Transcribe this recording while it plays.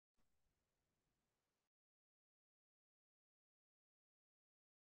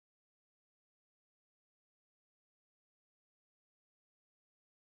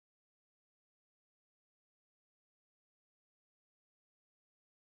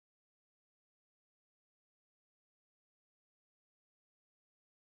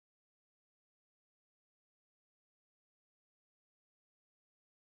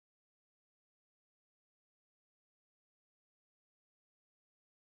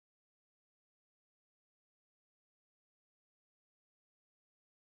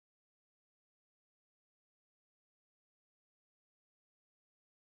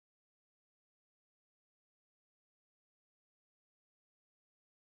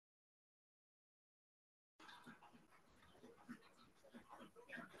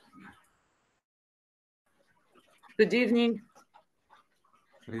Good evening.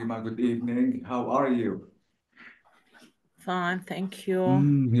 Rima, good evening. How are you? Fine, thank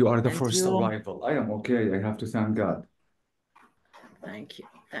you. You are the And first you? arrival. I am okay. I have to thank God. Thank you.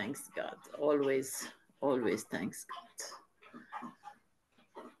 Thanks God. Always, always thanks God.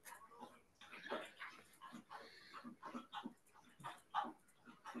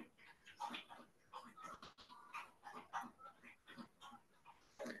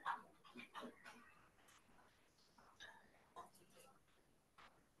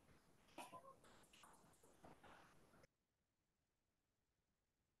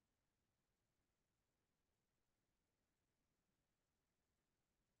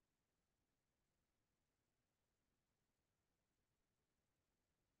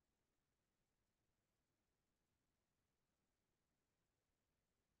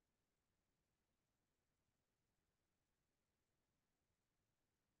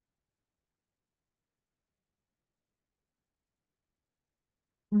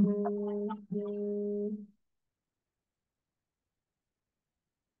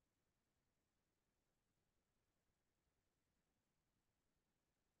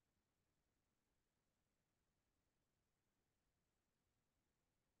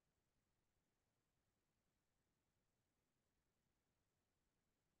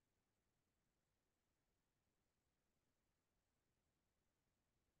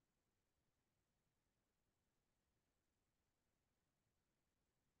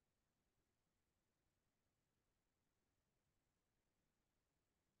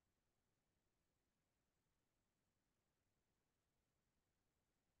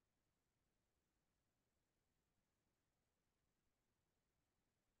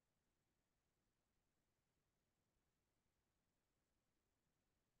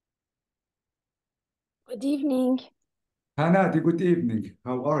 Good evening. Hanadi, good evening.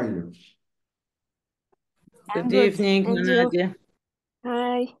 How are you? I'm Good good. evening, And you? Nadia.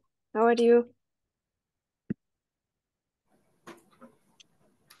 Hi. How are you?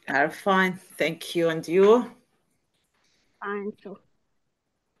 Are fine, thank you. And you? Fine too.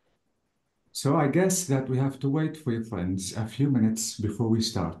 So I guess that we have to wait for your friends a few minutes before we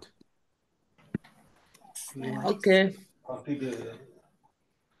start. Yes. Okay.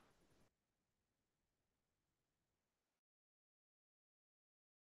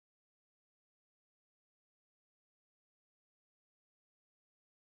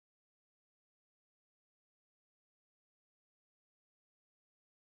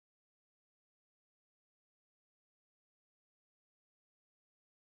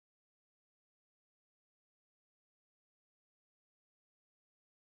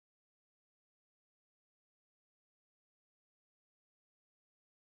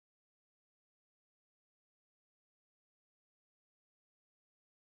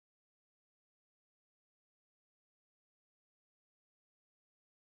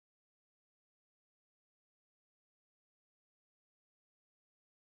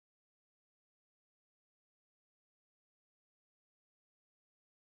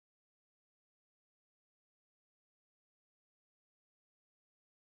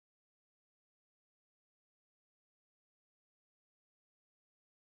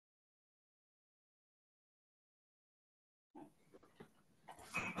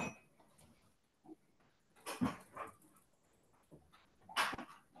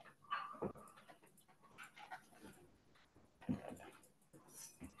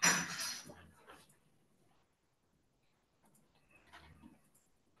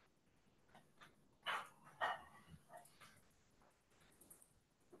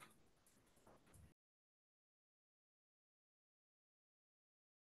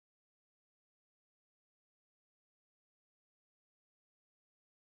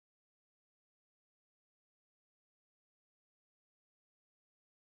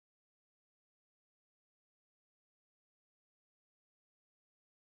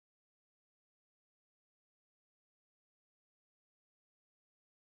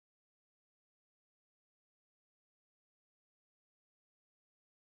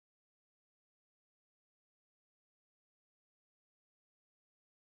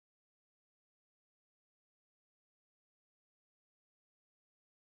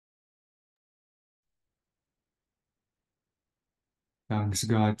 Thanks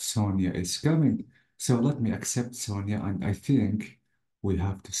God, Sonia is coming. So let me accept Sonia, and I think we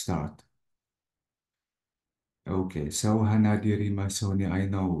have to start. Okay, so Hanadi, Rima, Sonia, I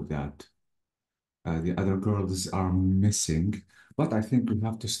know that the other girls are missing, but I think we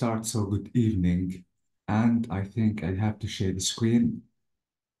have to start. So good evening. And I think I have to share the screen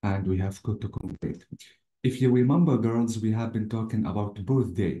and we have got to complete. If you remember, girls, we have been talking about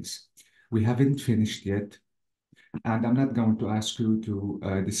birthdays. We haven't finished yet. And I'm not going to ask you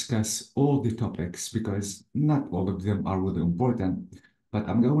to discuss all the topics because not all of them are really important, but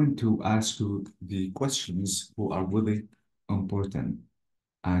I'm going to ask you the questions who are really important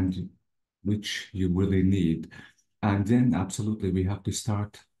and which you really need. And then absolutely we have to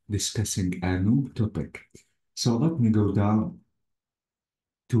start discussing a new topic. So let me go down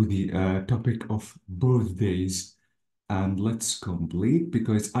to the topic of birthdays and let's complete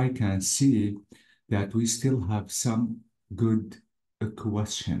because I can see that we still have some good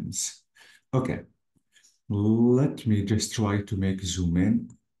questions. Okay, let me just try to make zoom in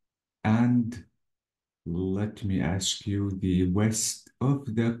and let me ask you the rest of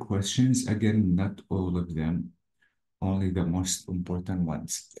the questions. Again, not all of them, only the most important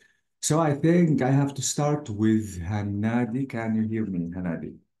ones. So I think I have to start with Hanadi. Can you hear me,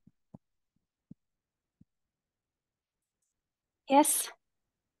 Hanadi? Yes.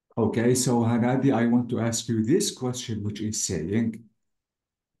 Okay, so Hanadi, I want to ask you this question, which is saying,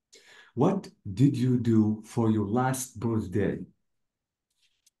 what did you do for your last birthday?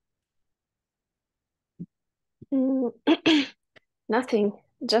 Mm, Nothing.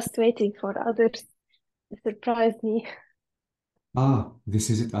 Just waiting for others to surprise me. Ah, this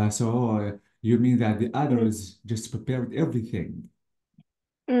is it. You mean that the Mm, others just prepared everything?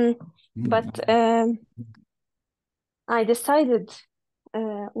 mm. Mm, But I decided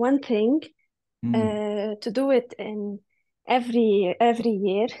one thing mm, to do it in every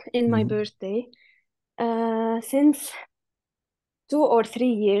year in my mhm, birthday since 2 or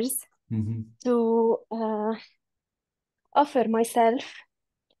 3 years mhm. to offer myself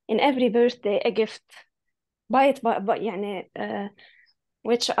in every birthday a gift. Buy it by يعني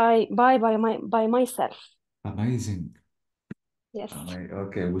which I buy by myself. Amazing. Yes.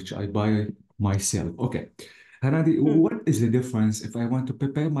 Okay, which I buy myself. Okay. Hanadi, Mm, what is the difference if I want to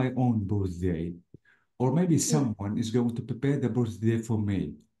prepare my own birthday? Or maybe mm, someone is going to prepare the birthday for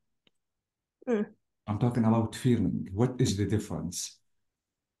me. mm. I'm talking about feeling. What is the difference?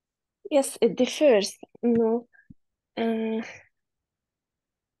 Yes, it differs. No, uh,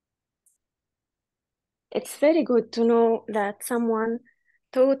 it's very good to know that someone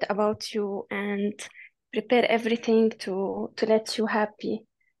thought about you and prepare everything to let you happy,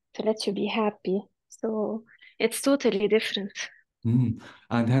 to let you be happy. So it's totally different. Mm.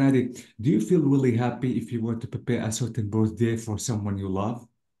 And Hanadi, do you feel really happy if you want to prepare a certain birthday for someone you love?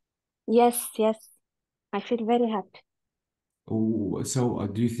 Yes, yes, I feel very happy. Oh, so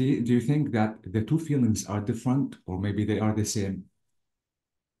do you think that the two feelings are different or maybe they are the same?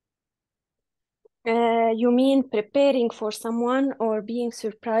 You mean preparing for someone or being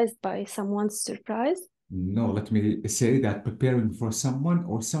surprised by someone's surprise? No, let me say that preparing for someone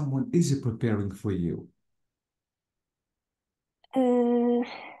or someone is preparing for you. Uh,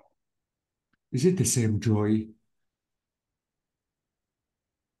 Is it the same joy?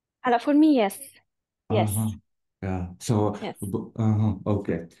 for me, yes, Uh-huh. yes, Yeah. So, yes.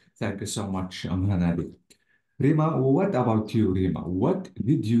 okay. Thank you so much, Hanadi. Rima, what about you, Rima? What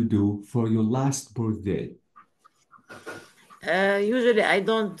did you do for your last birthday? Usually, I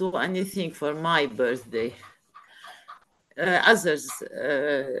don't do anything for my birthday. Others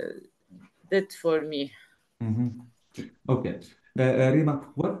did for me. Mhm. Okay.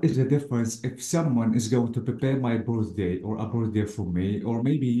 Rima, what is the difference if someone is going to prepare my birthday or a birthday for me, or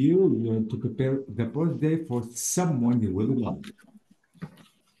maybe you want to prepare the birthday for someone you will love?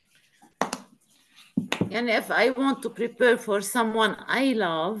 And if I want to prepare for someone I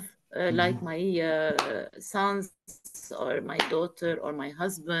love, like Mhm, my sons or my daughter or my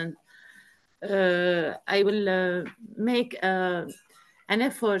husband, I will make an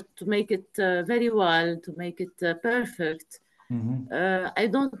effort to make it very well, to make it perfect. mhm, I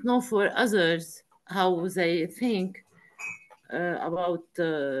don't know for others how they think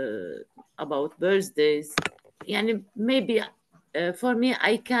about birthdays. And maybe for me,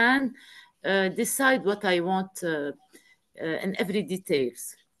 I can decide what I want in every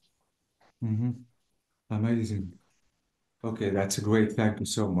details. mhm. Amazing. Okay, that's great. Thank you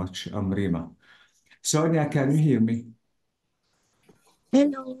so much, Rima. Sonia, can you hear me?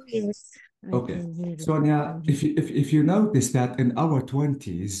 Hello, yes, I Okay. can hear you. Sonia, if you notice that in our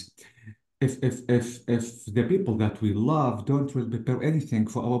 20s, if the people that we love don't really prepare anything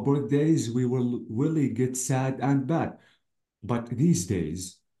for our birthdays, we will really get sad and bad. But these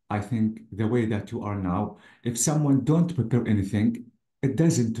days, I think the way that you are now, if someone don't prepare anything, it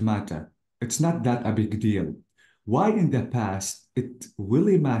doesn't matter. It's not that a big deal. Why in the past it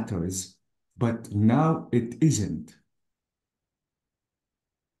really matters, but now it isn't?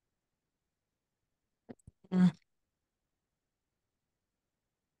 Uh,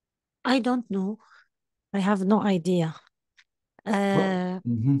 I don't know. I have no idea. Well,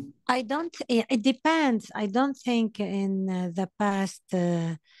 I don't, it depends. I don't think in the past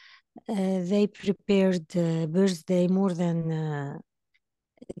they prepared birthday more than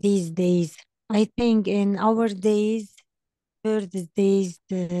these days. I think in our days, birthdays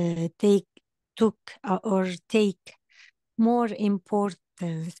took or take more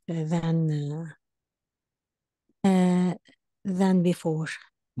importance than before.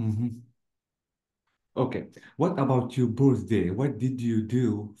 Okay. What about your birthday? What did you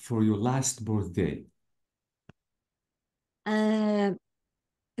do for your last birthday?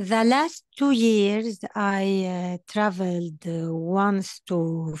 The last 2 years, I traveled once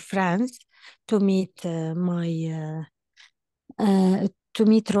to France to meet to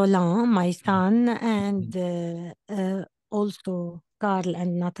meet Roland, my son, and also Carl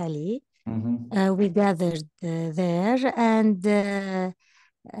and Natalie. We gathered there, and the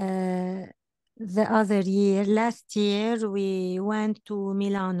other year, last year, we went to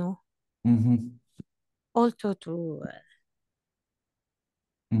Milano, also to.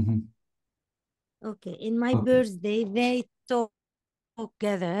 Okay, in my Okay. birthday, they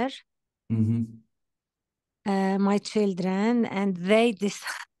together, my children, and they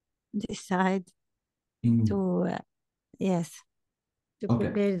decide to, yes, to Okay.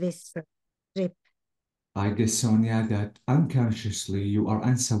 prepare this trip. I guess, Sonia, that unconsciously you are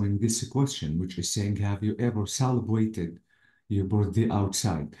answering this question, which is saying, have you ever celebrated your birthday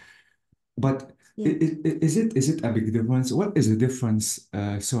outside? But Yeah. is it a big difference? What is the difference,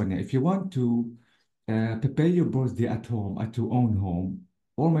 Sonia? If you want to prepare your birthday at home, at your own home,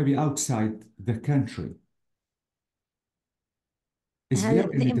 or maybe outside the country, is there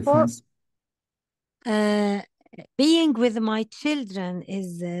The any difference? being with my children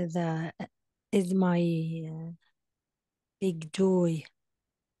is my big joy.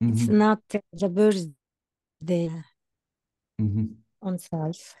 It's not the birthday on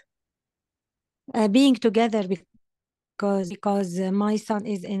self. Being together because my son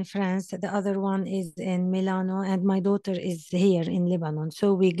is in France, the other one is in Milano, and my daughter is here in Lebanon.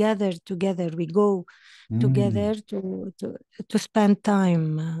 So we gather together, we go together to spend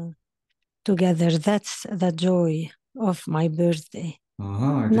time together. That's the joy of my birthday.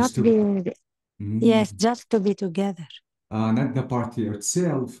 Not Just to, being, yes, just to be together. not the party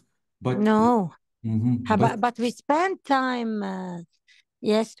itself, but No, but but we spend time.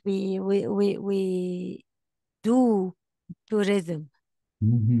 Yes, we do tourism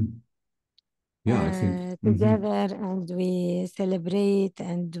yeah, I think. together, and we celebrate,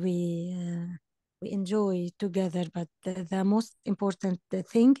 and we enjoy together. But the most important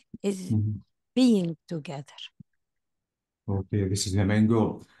thing is being together. Okay, this is the main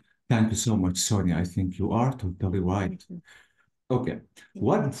goal. Thank you so much, Sonia. I think you are totally right. Okay,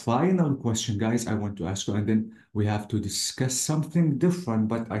 one final question, guys, I want to ask you, and then we have to discuss something different,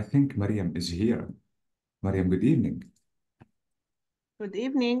 but I think Mariam is here. Mariam, good evening. Good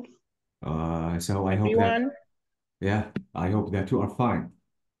evening, So I hope that, everyone. yeah, I hope that you are fine.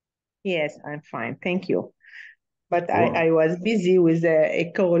 Yes, I'm fine. Thank you. But Well, I was busy with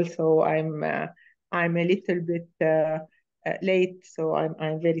a call, so I'm a little bit late, so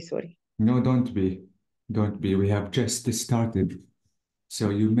I'm very sorry. no, don't be. Don't be. We have just started, so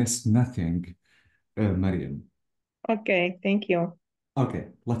you missed nothing, Mariam. Okay, thank you. Okay,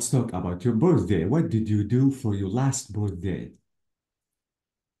 let's talk about your birthday. What did you do for your last birthday?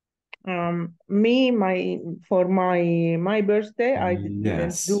 For my birthday, I didn't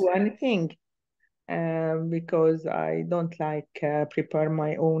Yes. do anything because I don't like prepare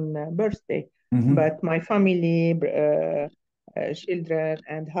my own birthday. But my family, children,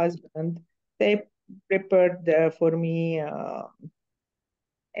 and husband, they prepared for me a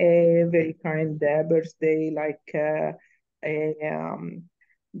very kind birthday, like a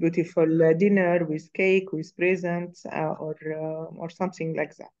beautiful dinner with cake, with presents, or something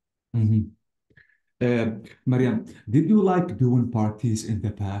like that. Mariam, did you like doing parties in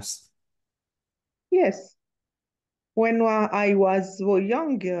the past? Yes, when I was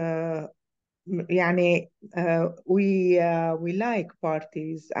young, يعني we like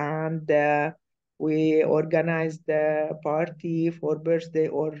parties, and we organized a party for birthday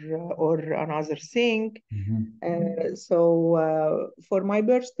or another thing. So for my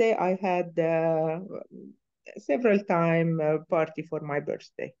birthday, I had several time party for my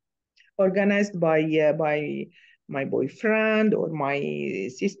birthday, organized by my boyfriend or my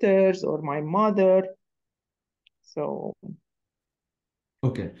sisters or my mother. So,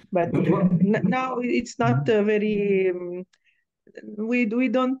 Okay. but But what? now it's not very. We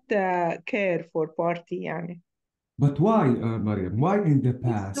don't care for party, يعني. But why, Mariam? Why in the Yes,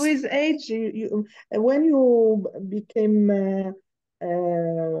 past? with age, when you became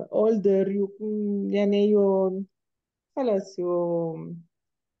older, يعني you خلاص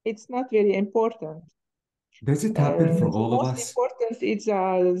it's not very important. Does it happen for The all of most us? important is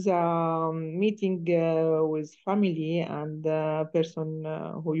the meeting with family and the person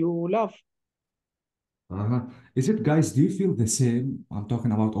who you love. Uh-huh. Is it, guys, do you feel the same? I'm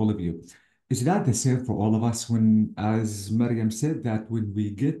talking about all of you. Is that the same for all of us when, as Mariam said, that when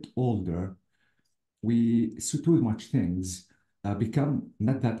we get older, we so too much things become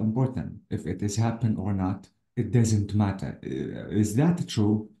not that important. If it is happen or not, it doesn't matter. Is that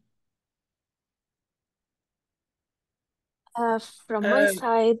true? From my Uh,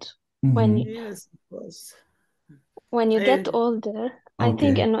 side, when Mm-hmm. yes, of course. when you get I, older, I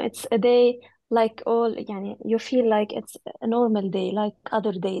think Okay. it's a day like all, يعني you feel like it's a normal day like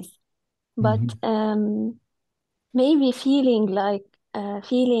other days. But Mm-hmm. maybe feeling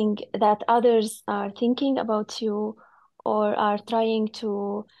that others are thinking about you or are trying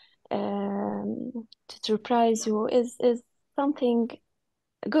to surprise you is something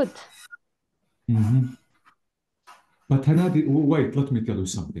good. Mm-hmm. But Hanadi, wait, let me tell you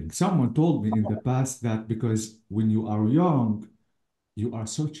something. Someone told me in the past that because when you are young, you are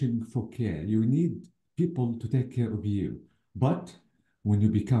searching for care. You need people to take care of you. But when you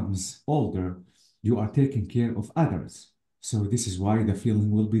becomes older, you are taking care of others. So this is why the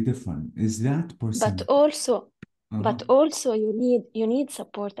feeling will be different. Is that But person? also, Uh-huh. but also you need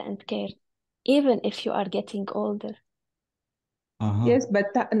support and care, even if you are getting older. Uh-huh. Yes, but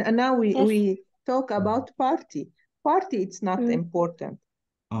now Yes. we talk about party. Party, it's not Mm, important.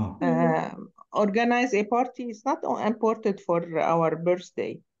 Ah. mhm. Organize a party is not important for our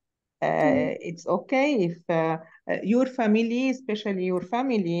birthday. Mm. It's okay if your family, especially your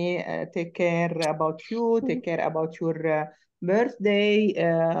family, take care about you, take Mhm. care about your birthday,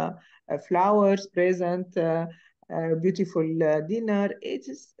 flowers, present, beautiful dinner.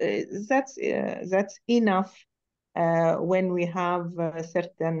 That's enough when we have a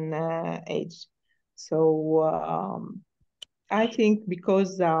certain age. So I think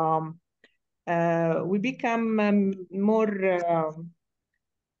because we become more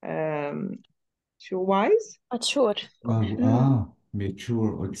um, wise, Mature. Well, Mm.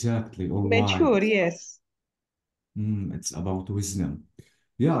 mature, exactly, or mature, wise. yes. It's about wisdom.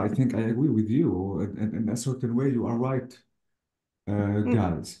 Yeah, I think I agree with you. In a certain way, you are right, Mm.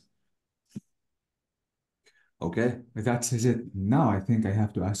 guys. Okay, that is it. Now I think I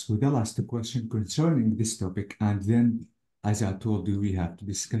have to ask you the last question concerning this topic, and then, as I told you, we have to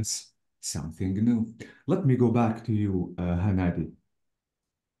discuss something new. Let me go back to you, Hanadi.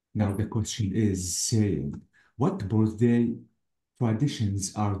 Now the question is saying, what birthday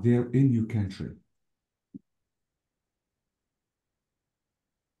traditions are there in your country?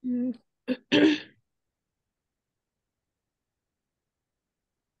 Mm.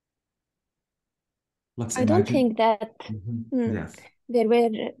 Let's I don't imagine. think that mm, Yes. there were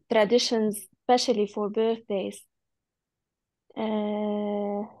traditions, especially for birthdays.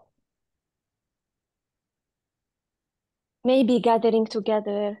 Uh, Maybe gathering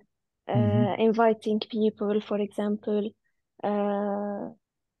together, Mhm. inviting people, for example, uh,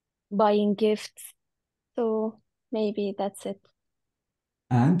 buying gifts. So maybe that's it.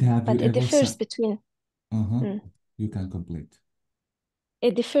 And have you But it ever differs said, between uh-huh, mm, you can complete.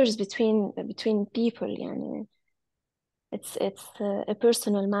 it differs between people. يعني it's a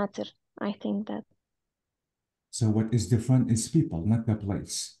personal matter. I think that So what is different is people, not the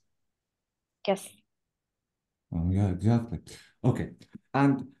place. yes. Oh, yeah, exactly. Okay.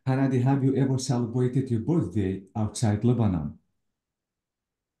 And Hanadi, have you ever celebrated your birthday outside Lebanon?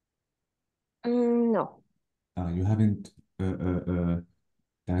 No, You haven't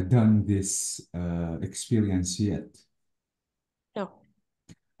done this experience yet. no.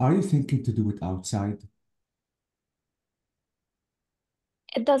 Are you thinking to do it outside?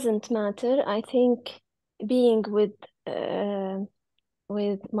 It doesn't matter. I think being with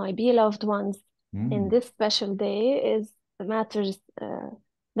my beloved ones in Mm, this special day is matters the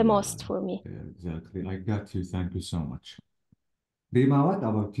yeah, most for me. yeah, exactly. I got you. Thank you so much. Rima, what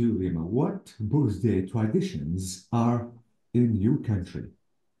about you, Rima? What birthday traditions are in your country?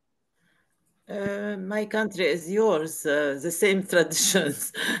 my country is yours, the same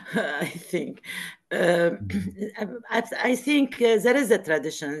traditions, I think. Mhm. I think there is a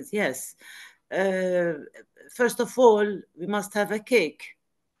traditions, yes. Uh, First of all, we must have a cake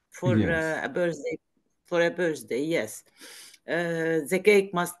for Yes. a birthday. For a birthday, yes. The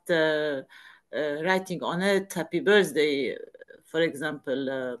cake must writing on it "Happy Birthday," for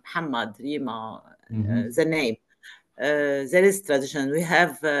example, Muhammad, Rima, Hmm. the name. there is tradition. We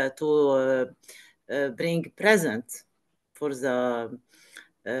have to bring present for the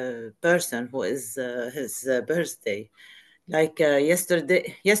person who is his birthday. Like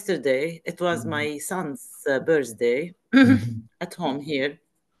yesterday it was my son's birthday at home here.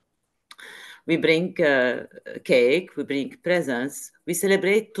 We bring cake, we bring presents, we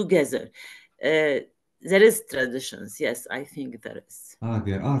celebrate together. There is traditions, yes, I think there is.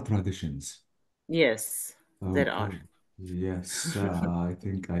 There are traditions. Yes, there are. Okay. Yes, I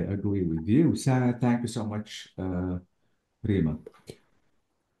think I agree with you. Thank you so much, Rima.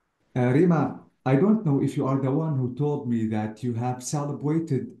 Rima, I don't know if you are the one who told me that you have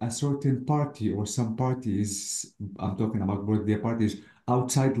celebrated a certain party or some parties, I'm talking about birthday parties,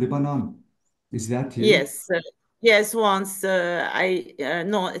 outside Lebanon. Is that you? Yes, yes. Once I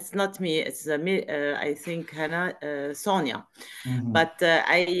no, it's not me. It's me. I think Hannah, Sonia. Mm-hmm. But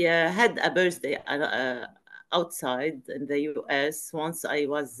I had a birthday outside in the U.S. Once I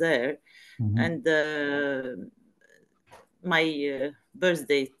was there, Mm-hmm. and my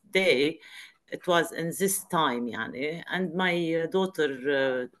birthday day, it was in this time, yani, and my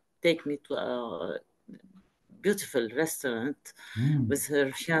daughter take me to a beautiful restaurant Mm. with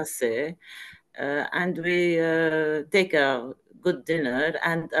her fiance, and we take a good dinner,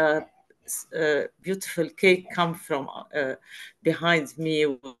 and a beautiful cake come from behind me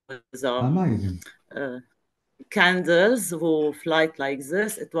with Amazing. candles who flight like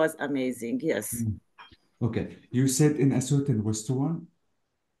this. It was amazing. Yes, Mm. Okay. You said in a certain restaurant?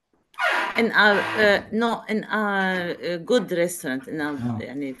 in a no, in a good restaurant, in a Ah.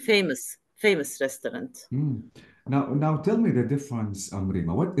 يعني famous restaurant. Mm. Now tell me the difference,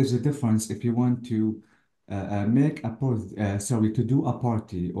 Rima. What is the difference if you want to make a sorry, to do a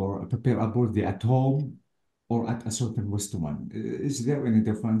party or prepare a birthday at home or at a certain restaurant? Is there any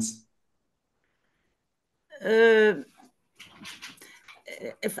difference? Uh,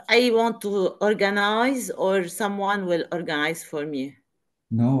 if I want to organize, or someone will organize for me.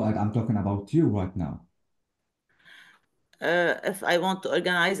 No, I'm talking about you right now. If I want to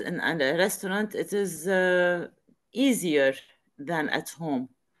organize in a restaurant, it is easier than at home.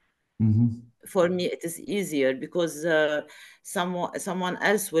 Mm-hmm. For me, it is easier because someone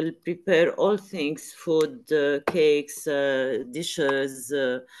else will prepare all things: food, cakes, dishes,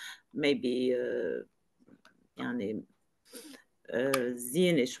 maybe يعني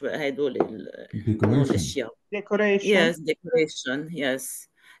زينة هدول Decoration. الأشياء. Decoration. Yes, decoration. Yes.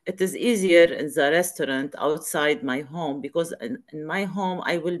 It is easier in the restaurant outside my home, because in my home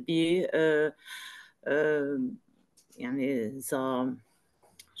I will be يعني the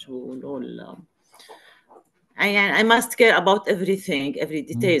شو نقول I must care about everything, every Mm.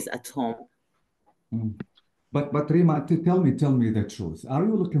 details at home. Mm. But Rima, tell me the truth. Are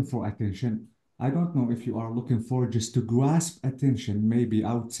you looking for attention? I don't know if you are looking for just to grasp attention, maybe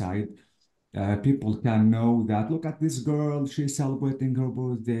outside. People can know that, look at this girl, she's celebrating her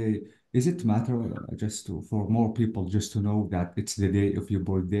birthday. Is it matter just for more people just to know that it's the day of your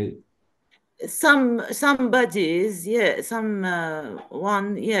birthday? Somebody's, yeah, some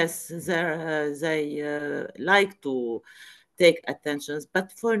one, yes, they like to take attentions,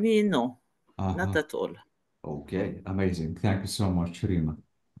 but for me, no, not Uh-huh. at all. Okay, amazing. Thank you so much, Rima.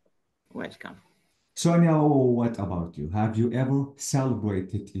 Welcome. Sonia, what about you? Have you ever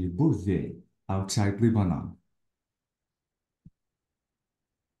celebrated your birthday outside Lebanon?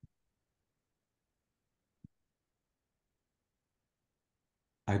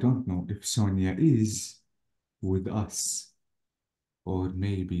 I don't know if Sonia is with us or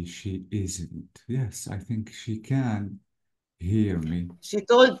maybe she isn't. Yes, I think she can hear me.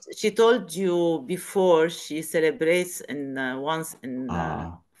 She told you before she celebrates in once in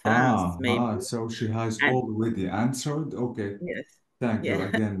France, maybe. So she has And already answered. Okay, yes, thank you yeah.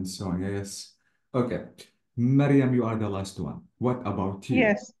 again, Sonia. Yes. Okay. Mariam, you are the last one. What about you?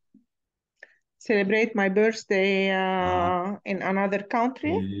 Yes. Celebrate my birthday Ah, in another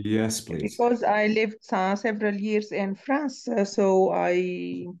country yes, please. because I lived several years in France, so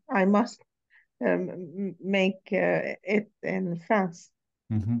I must make it in France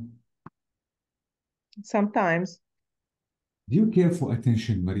Mhm. sometimes. Do you care for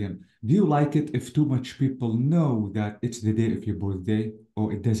attention, Mariam? Do you like it if too much people know that it's the day of your birthday,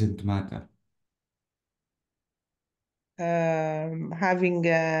 or it doesn't matter? Having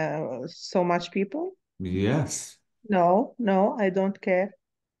so much people. Yes. No, I don't care.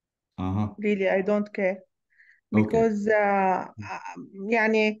 Uh-huh. Really, I don't care Okay. because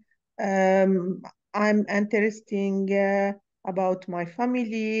يعني um, I'm interesting about my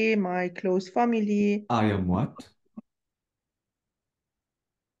family, my close family. I am what?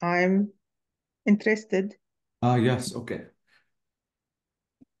 I'm interested. Ah, yes, okay.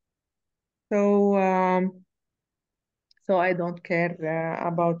 So, so I don't care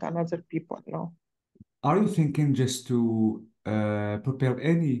about another people, no. Are you thinking just to prepare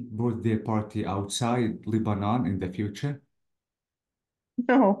any birthday party outside Lebanon in the future?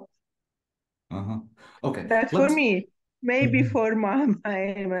 No, Uh-huh. Okay, that's for let's. me. Maybe Mhm. for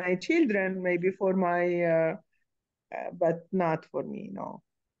my children, maybe for my, but not for me, no.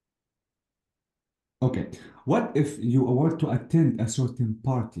 Okay, what if you were to attend a certain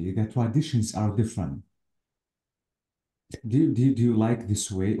party, the traditions are different? Do you like this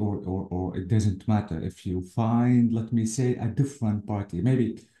way, or it doesn't matter if you find, let me say, a different party?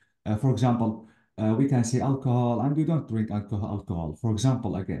 Maybe, for example, we can say alcohol, and you don't drink alcohol. For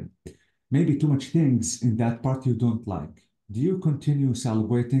example, again, maybe too much things in that party you don't like. Do you continue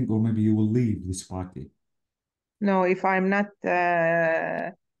celebrating, or maybe you will leave this party? No, if I'm not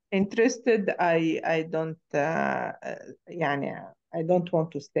interested, I don't يعني I don't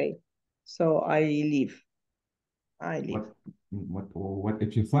want to stay. So I leave. I leave. What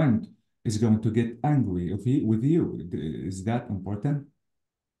if your friend is going to get angry with you? Is that important?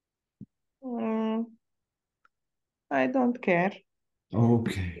 Mm, I don't care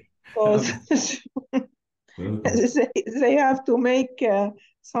Okay. because Okay. they have to make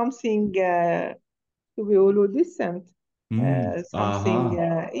something to بيقولوا decent. Something,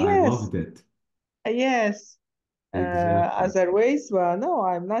 I yes, loved it. yes. Exactly. Otherwise, well, no,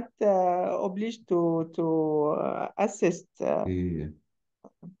 I'm not obliged to assist. Yeah,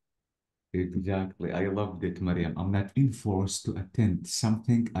 exactly. I loved it, Mariam. I'm not enforced to attend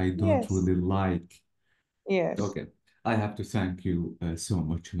something I don't Yes, really like. yes. Okay. I have to thank you so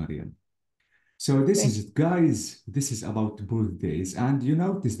much, Mariam. So this Thank is it, guys. This is about birthdays. And you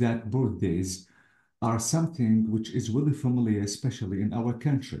notice that birthdays are something which is really familiar, especially in our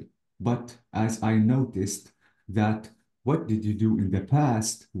country. But as I noticed that what did you do in the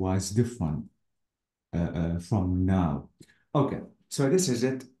past was different from now. Okay, so this is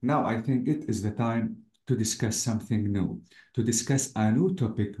it. Now I think it is the time to discuss something new, to discuss a new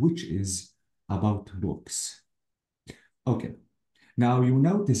topic, which is about books. Okay, now you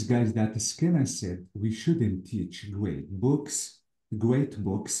notice, guys, that Skinner said we shouldn't teach great books.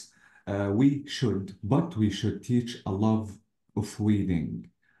 We should, but we should teach a love of reading.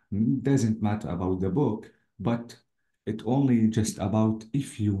 Doesn't matter about the book, but it only just about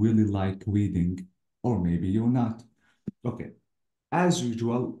if you really like reading, or maybe you're not. Okay, as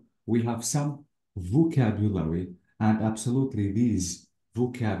usual, we have some vocabulary, and absolutely these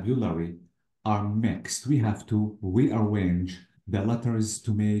vocabulary are mixed. We have to rearrange the letters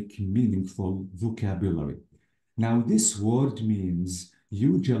to make meaningful vocabulary. Now, this word means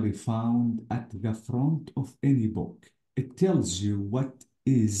usually found at the front of any book. It tells you what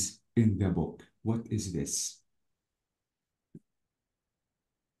is in the book. What is this?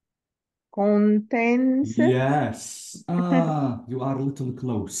 Contents. Yes. You are a little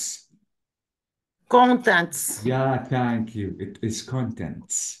close. Contents. Yeah, thank you. It is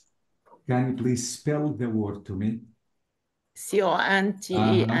contents. Can you please spell the word to me? CONTENTS.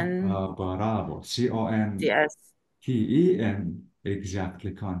 Bravo. CONTEN.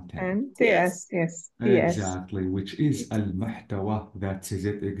 Exactly, content. And yes, Yes. yes, yes. Exactly, which is المحتوى. That is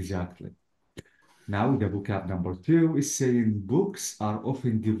it exactly. Now, the vocab number 2 is saying books are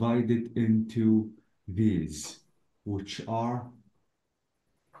often divided into these, which are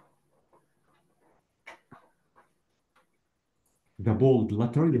the bold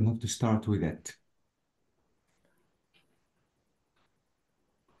letter. You have to start with it.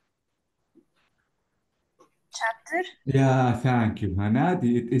 Chapter. Yeah, thank you,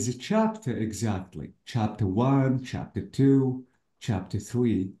 Hanadi. It is a chapter exactly. Chapter 1, chapter 2, chapter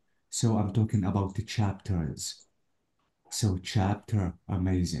 3. So I'm talking about the chapters. So chapter,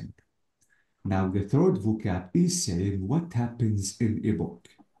 amazing. Now the third vocab is saying what happens in a book.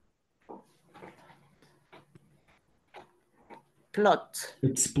 Plot.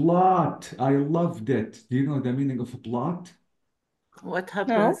 It's plot. I loved it. Do you know the meaning of a plot? What No,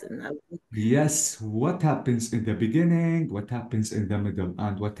 happens in a book? Yes, what happens in the beginning, what happens in the middle,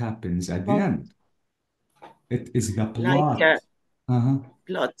 and what happens at the not end. It is the Like plot. Uh-huh.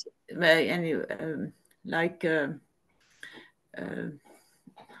 plot. يعني, like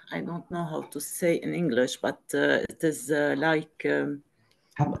I don't know how to say in English, but it is like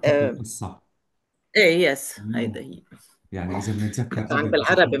حبكة uh, القصة. yes مم. هيدا هي. يعني إذا بنتذكر حتى عن قبل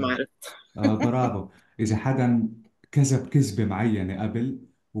إذا بالعربي ما حدا عرفت. برافو. إذا حدا كذب كذبة معينة قبل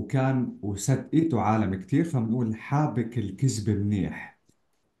وصدقته عالم كتير فبنقول حابك الكذبة منيح.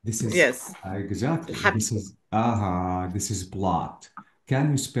 This is Yes. exactly. This الحبكة. is this is plot.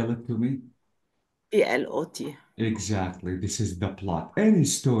 Can you spell it to me? PLOT. Exactly. This is the plot. Any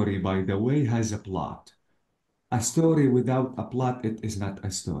story, by the way, has a plot. A story without a plot, it is not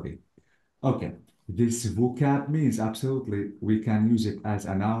a story. Okay. This vocab means absolutely we can use it as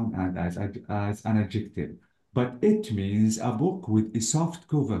a noun and as an adjective. But it means a book with a soft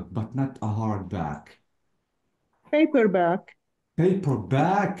cover, but not a hardback. Paperback.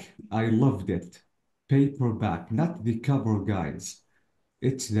 Paperback. I loved it. Paperback, not the cover, guys.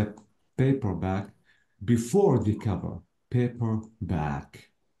 It's the paperback before the cover. Paperback.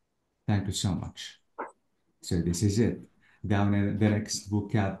 Thank you so much. So this is it. Down in the next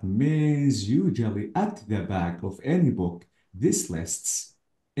vocab means usually at the back of any book. This lists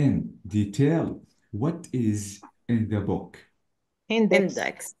in detail what is in the book. Index.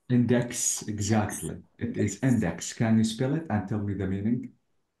 Index. Index, exactly. It is index. Can you spell it and tell me the meaning?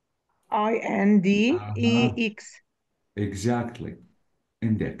 INDEX. Exactly.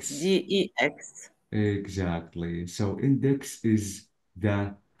 Index. DEX. Exactly. So index is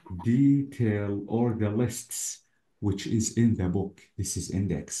the detail or the lists which is in the book. This is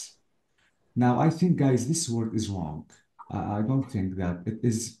index. Now, I think, guys, this word is wrong. I don't think that it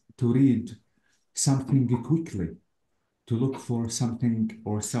is to read something quickly, to look for something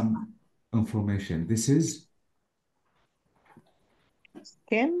or some information. This is,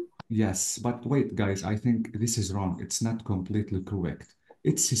 Skim. yes, but wait, guys, I think this is wrong. It's not completely correct.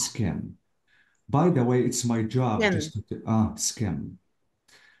 It's a skim. By the way, it's my job Skin. just to, skim.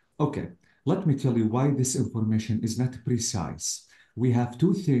 Okay, let me tell you why this information is not precise. We have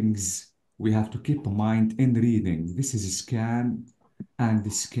two things we have to keep in mind in reading. This is scan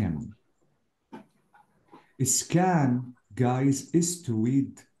and skim. Scan, guys, is to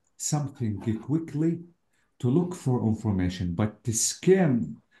read something quickly to look for information, but to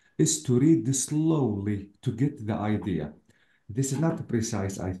skim is to read slowly to get the idea. This is not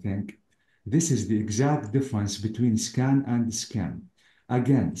precise, I think. This is the exact difference between scan and skim.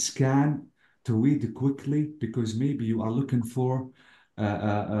 Again, scan to read quickly because maybe you are looking for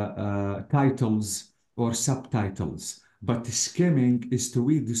titles or subtitles. But skimming is to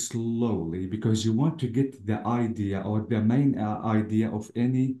read slowly because you want to get the idea or the main idea of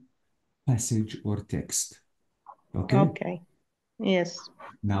any passage or text. Okay? Okay. Yes.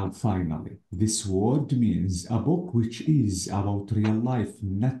 Now, finally, this word means a book which is about real life,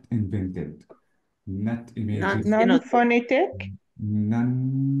 not invented, not imagined, Non-phenotic.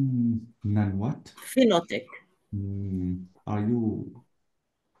 Non-phonetic. none what? Phenotic. Are you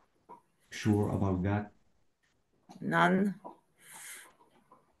sure about that? Non.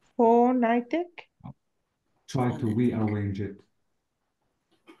 Phonetic. Try to rearrange it.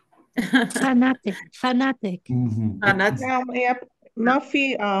 Fanatic. Fanatic. It is, يب ما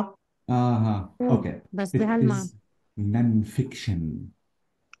في okay. بس It بهالمعنى. is non-fiction.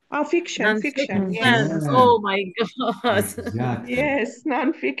 fiction. Non-fiction. Yes. Yeah, Oh my God. exactly. Yes,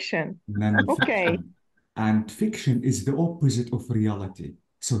 non-fiction. Okay. Non-fiction. And fiction is the opposite of reality.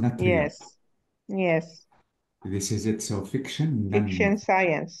 So not real. Yes. Yes. This is it. So fiction, Fiction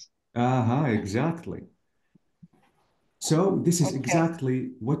science. exactly. So this is Okay. exactly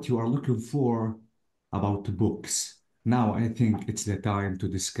what you are looking for about books. Now I think it's the time to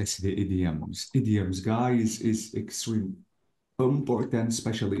discuss the idioms. Idioms, guys, is extremely important,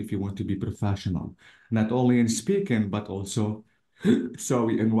 especially if you want to be professional, not only in speaking, but also,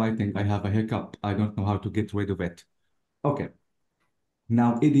 sorry, in writing. I have a hiccup. I don't know how to get rid of it. Okay.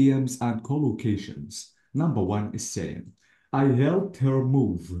 Now, idioms and collocations. Number one is saying, I helped her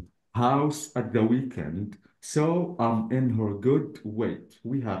move house at the weekend, so I'm in her good weight.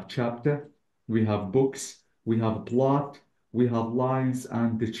 We have chapter, we have books, we have plot, we have lines,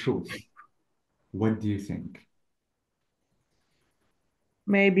 and the truth. What do you think?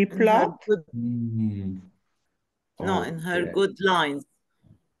 Maybe In her plot. good, Mm, no, in her okay. good lines.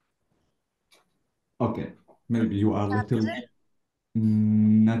 Okay. Maybe you are little Chapter.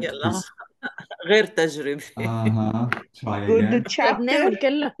 not يلا this. غير تجربة. Try Good again. chapter. خدناهم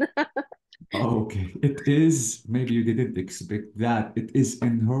كلهم. Okay, it is, maybe you didn't expect that. It is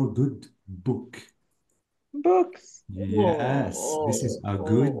in her good book. Books. Yes, this is a Oh.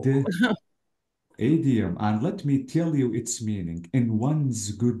 good idiom. And let me tell you its meaning. In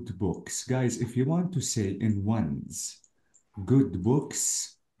one's good books. Guys, if you want to say in one's good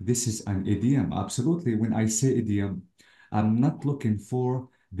books, this is an idiom. Absolutely. When I say idiom, I'm not looking for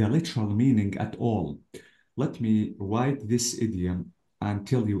the literal meaning at all. Let me write this idiom and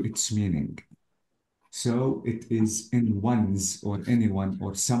tell you its meaning. So it is in one's or anyone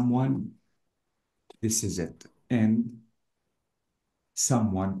or someone. This is it. In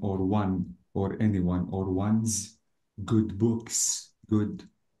someone or one or anyone or one's good books. Good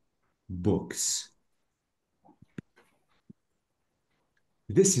books.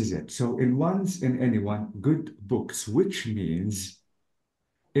 This is it. So in one's, in anyone, good books, which means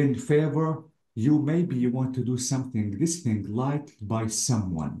in favor, maybe you want to do something, this thing liked by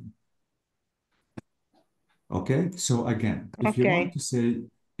someone. Okay, so again, if you want Okay. to say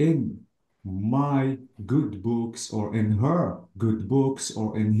in my good books or in her good books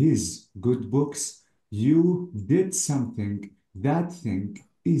or in his good books, you did something, that thing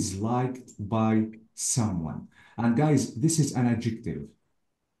is liked by someone. And guys, this is an adjective.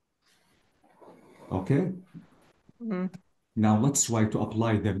 Okay, Mm. now let's try to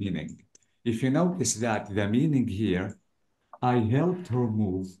apply the meaning. If you notice that the meaning here, I helped her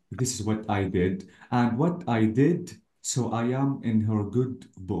move. This is what I did. And what I did, so I am in her good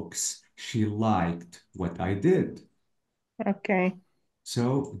books. She liked what I did. Okay.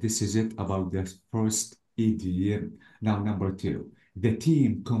 So this is it about the first idiom. Now, number two, the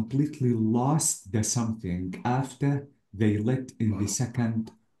team completely lost the something after they let in the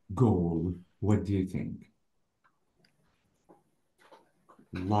second goal. What do you think?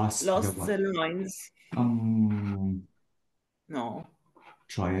 Lost the Lost what? the lines. No.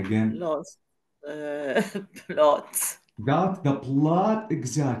 Try again. Lost plot. Got the plot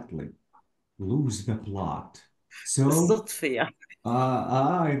exactly. Lose the plot. So بالصدفة يعني.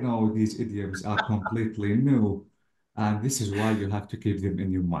 I know these idioms are completely new, and this is why you have to keep them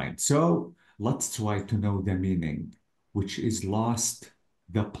in your mind. So let's try to know the meaning, which is lost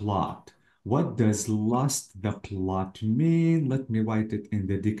the plot. What does lost the plot mean? Let me write it in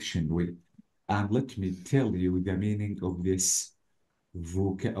the dictionary, and let me tell you the meaning of this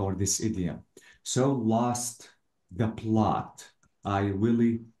or this idiom. So lost the plot. I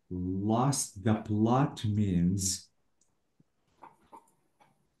really lost the plot means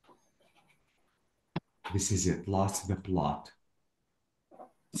this is it, lost the plot.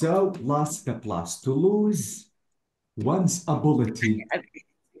 So lost the plot, to lose one's ability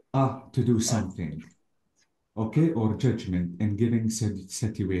to do something, okay, or judgment in giving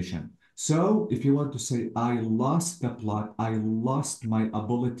situation. So if you want to say, I lost the plot, I lost my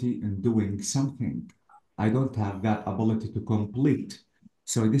ability in doing something. I don't have that ability to complete.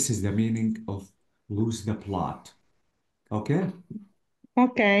 So this is the meaning of lose the plot. Okay?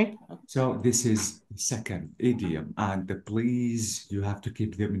 Okay. So this is the second idiom. And please, you have to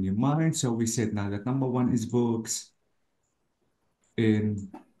keep them in your mind. So we said now that number one is books. In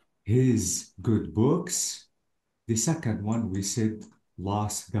his good books. The second one, we said,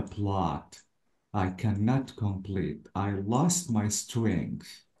 lost the plot. I cannot complete. I lost my strength.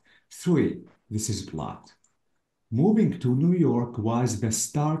 Three, this is plot. Moving to New York was the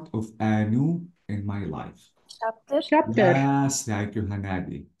start of a new in my life. Chapter. Chapter. Yes, thank you,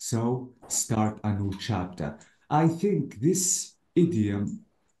 Hanadi. So, start a new chapter. I think this idiom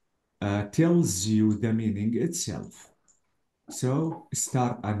tells you the meaning itself. So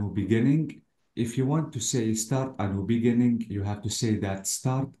start a new beginning. If you want to say start a new beginning, you have to say that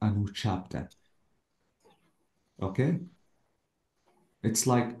start a new chapter. Okay? It's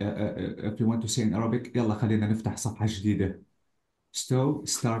like if you want to say in Arabic, يلا خلينا نفتح صفحة جديدة. So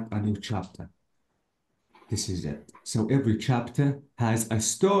start a new chapter. This is it. So every chapter has a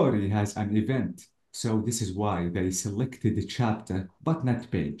story, has an event. So this is why they selected the chapter, but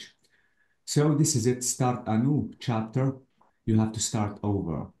not page. So this is it. Start a new chapter. You have to start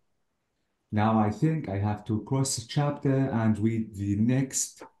over. Now I think I have to cross the chapter and read the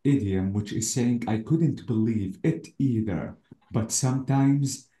next idiom, which is saying I couldn't believe it either, but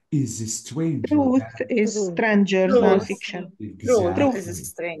sometimes is stranger Truth than is True. stranger than Truth. Truth. fiction. Truth Truth. exactly. is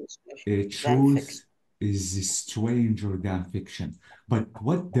strange A than truth fiction. is stranger than fiction. But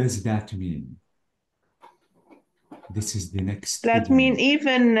what does that mean? This is the next That mean idiom.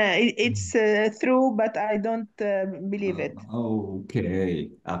 even it's true, but I don't believe it. Okay,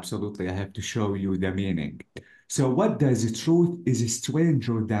 absolutely. I have to show you the meaning. So, what does truth is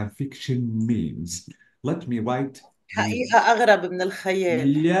stranger than fiction means? Let me write the. حقيقة أغرب من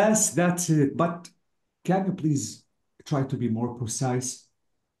الخيال. Yes, that's it. But can you please try to be more precise?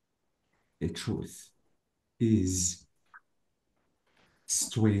 A truth is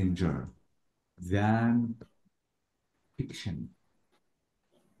stranger than fiction.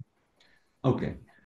 Okay,